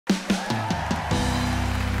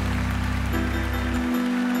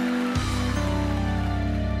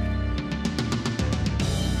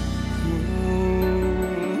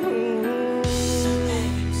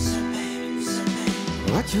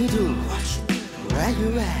you do? Where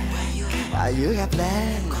you at? Are you got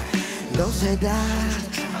plan? Don't say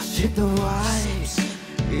that. Shift the vibes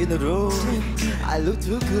in the room. I look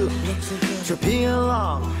too good. Tripping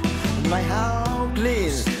along. My house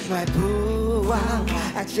clean. My pool wow.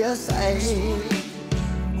 I just say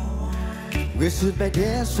we should be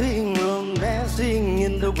dancing, romancing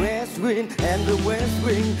in the west wind and the west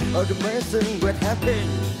wing of the medicine. What happened?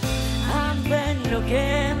 I'm playing no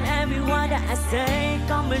game. Everyone that I say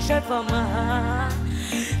come and straight from my heart.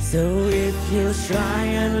 So if you try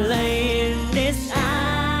and lay in this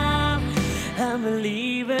arm, I'ma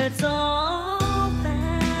leave it open.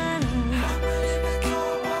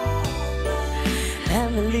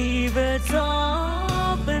 I'ma leave it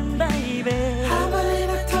open, baby. I'ma leave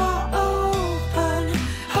it open,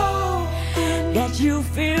 open. That you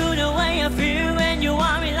feel the way I feel when you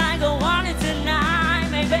want me like I want it tonight,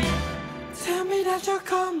 baby. Tell me that you're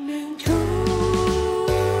coming through.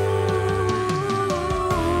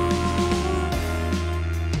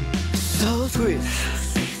 So sweet,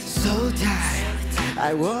 so tight.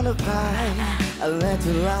 I wanna find a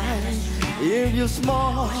little light. If you're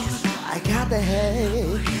small, I got the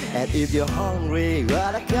hate. And if you're hungry,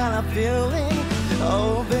 what a kind of feeling.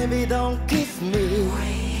 Oh baby, don't kiss me.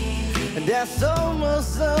 And there's so much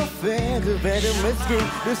something to better missing.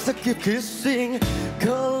 You suck your kissing,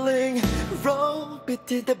 calling, roll it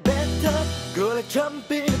to the better. Go like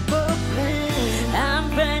jumping, bubbling. I'm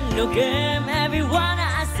playing no game. Everyone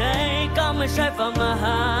I say come straight from my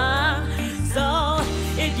heart. So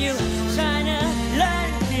if you tryna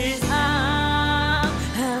learn this how,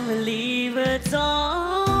 I'ma leave it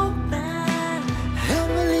open.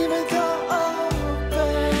 I'ma leave it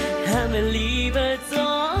open. I'ma leave it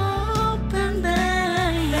open, baby.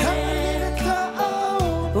 I'ma leave it open.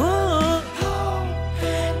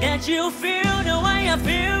 That you feel the way I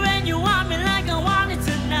feel when you want me like I want it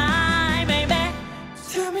tonight, baby.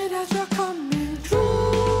 Tell me that you're coming through.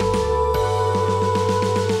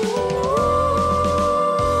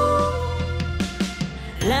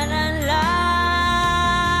 La la la,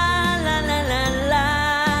 la la la la.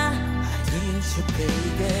 I need you,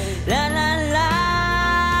 baby. La la la,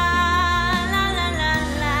 la la la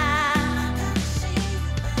la.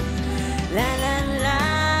 La la la,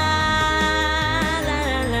 la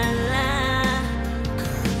la la la.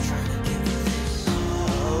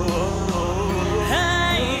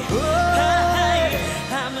 Hey, hey,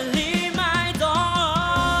 I'ma leave my door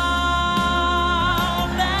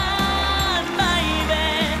open, baby.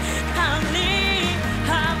 I'ma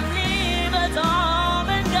leave it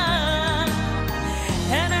open, girl.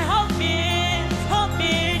 And I hope it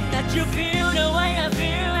that you feel the way I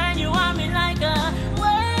feel and you want me like a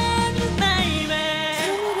when, baby.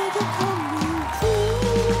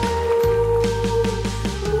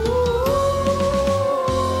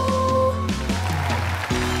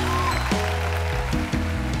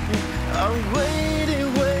 I'm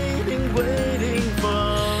waiting, waiting, waiting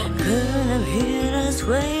for. Girl, I'm here just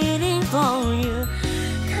waiting for you.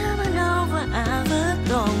 Coming over, I've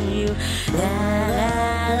adore you. La la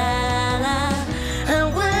la la.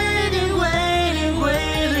 I'm waiting, waiting,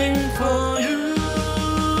 waiting for you.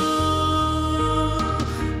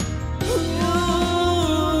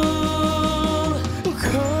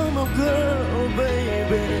 Come on, girl,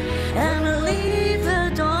 baby. I'ma leave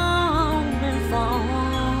the door open for.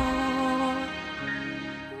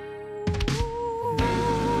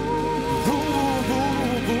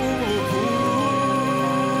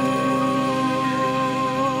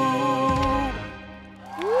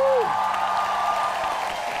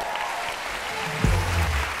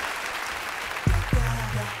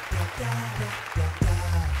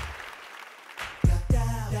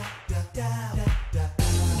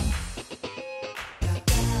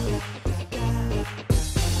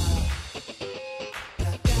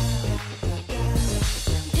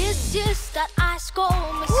 This is that ice cold,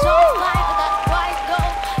 my soul like that white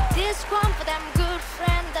gold. This one for them good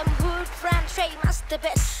friend, them hood friend, trade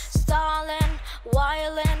masterpiece. Stalin,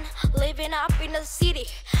 wildin', living up in the city.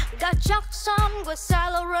 Got jocks on with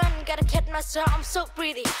Run, gotta kid myself, I'm so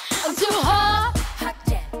pretty. I'm too hot, hot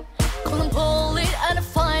damn. Couldn't pull it and I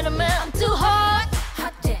find a man. I'm too hot,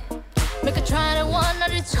 hot damn. Make a try to one,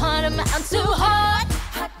 not a try to man. I'm too hot,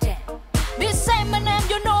 hot damn. Be say my name,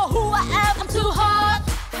 you know who I am. I'm too hot,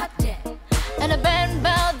 hot damn. And a band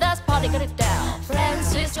bell, that's party, got it down.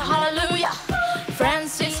 Francis to hallelujah,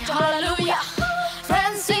 Francis to hallelujah,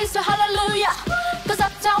 Francis to hallelujah. Cause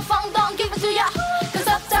Uptown Funk don't give it to ya. Cause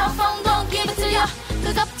Uptown Funk don't give it to ya.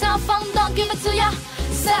 Cause Uptown Funk don't give it to ya.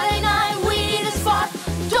 Saturday night we in the spot.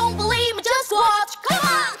 Don't believe me, just watch. Come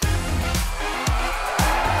on.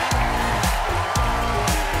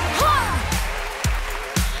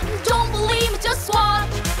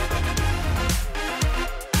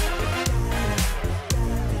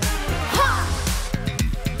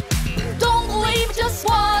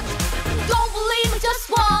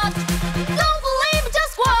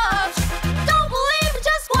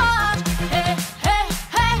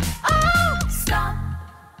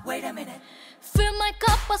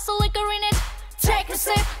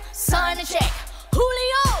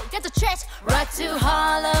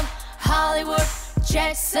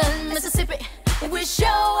 Jackson, Mississippi. We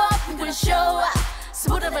show up, we show up.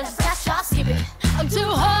 Smooth and fast, shot, skip it. I'm too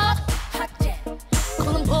hot, hot damn.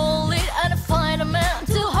 Couldn't pull it and find a man. I'm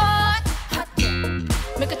too hot, hot damn.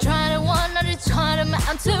 Make a try to one, and it's try to man.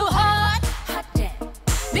 I'm too hot, hot damn.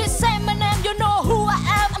 This say my name, you know who I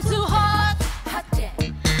am. I'm too hot, hot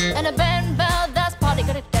damn. And a band bell, that's party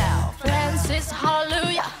got it down. Francis,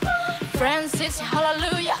 hallelujah. Francis,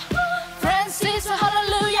 hallelujah. Francis,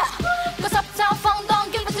 hallelujah. Cause Uptown Funk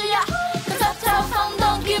don't give it to ya. Cause Uptown Funk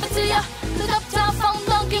don't give it to ya. Cause Uptown Funk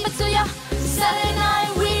don't give it to ya. Saturday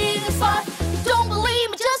night we in the spot. Don't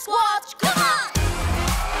believe me, just watch. Come on.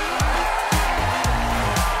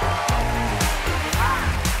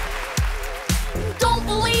 Don't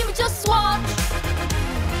believe me, just watch.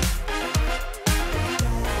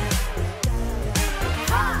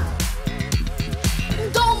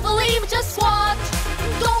 Don't believe me, just watch.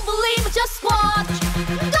 Don't believe me, just watch.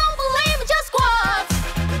 Don't believe me, just watch.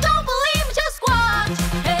 Don't believe me, just watch.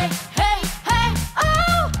 Hey, hey, hey,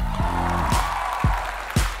 oh.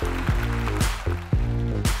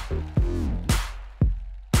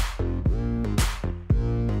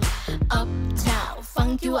 Uptown,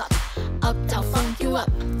 funk you up. Uptown, funk you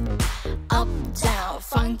up. Uptown,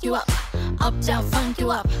 funk you up. Uptown, funk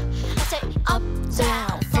you up. I say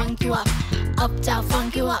uptown, funk you up. Uptown,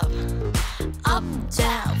 funk you up.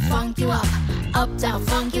 Uptown, funk you up. Uptown,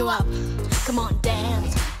 funk you up. Come on,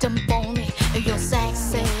 dance, jump on it. You're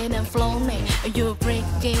sexy and flowy. You break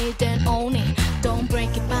it and own it. Don't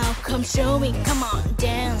break it out, come show me. Come on,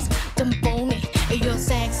 dance, jump on it. You're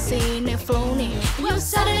sexy and flowy. You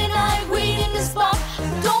Saturday night, we in the spot.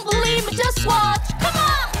 Don't believe me, just watch. Come on.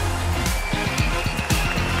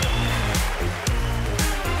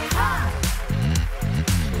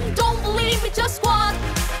 Don't believe me, just watch.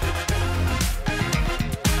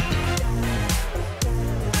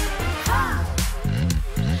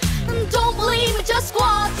 Don't believe me, just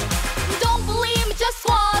watch. Don't believe me, just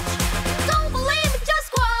watch. Don't believe me,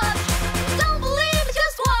 just watch. Don't believe me,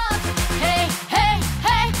 just watch. Hey, hey,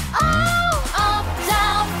 hey, oh.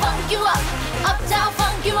 Uptown, funk you up. Uptown,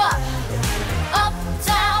 funk you up.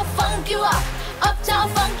 Uptown, funk you up. Uptown,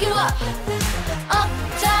 funk you up.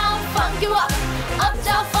 Uptown, funk you up.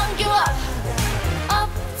 Uptown, funk you up.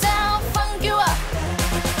 Uptown, funk you up.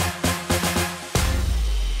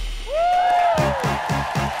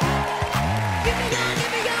 Give me your,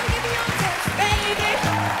 give me your, give me your touch, baby.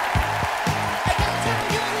 I can tell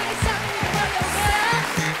you need something for yourself.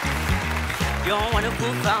 You're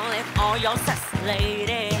wonderful, found it all your sexy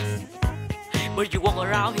lady. But you walk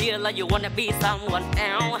around here like you wanna be someone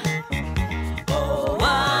else. Oh,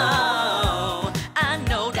 wow. I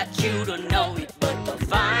know that you don't know it, but you're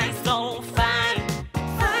fine, so fine.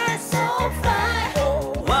 Fine, so fine.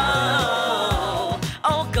 Oh, wow.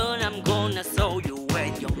 Oh, girl, I'm gonna show you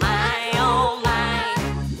when you're mine, oh, mine.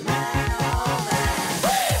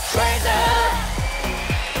 Treasure,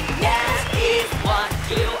 that is what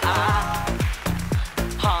you are.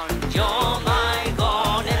 Honey, you're my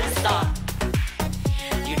golden star.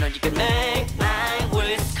 You know you can make my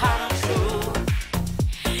wish come true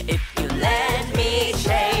if you let me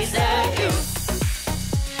chase you.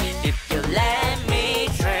 If you let me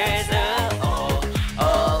treasure, oh,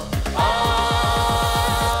 oh,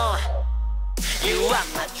 oh. You are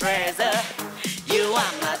my treasure. You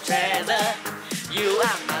are my treasure. You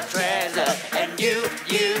are my treasure. And you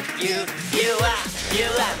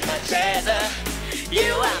are my treasure. You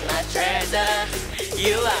are my treasure.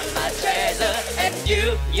 You are my treasure. And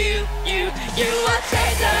you are treasure.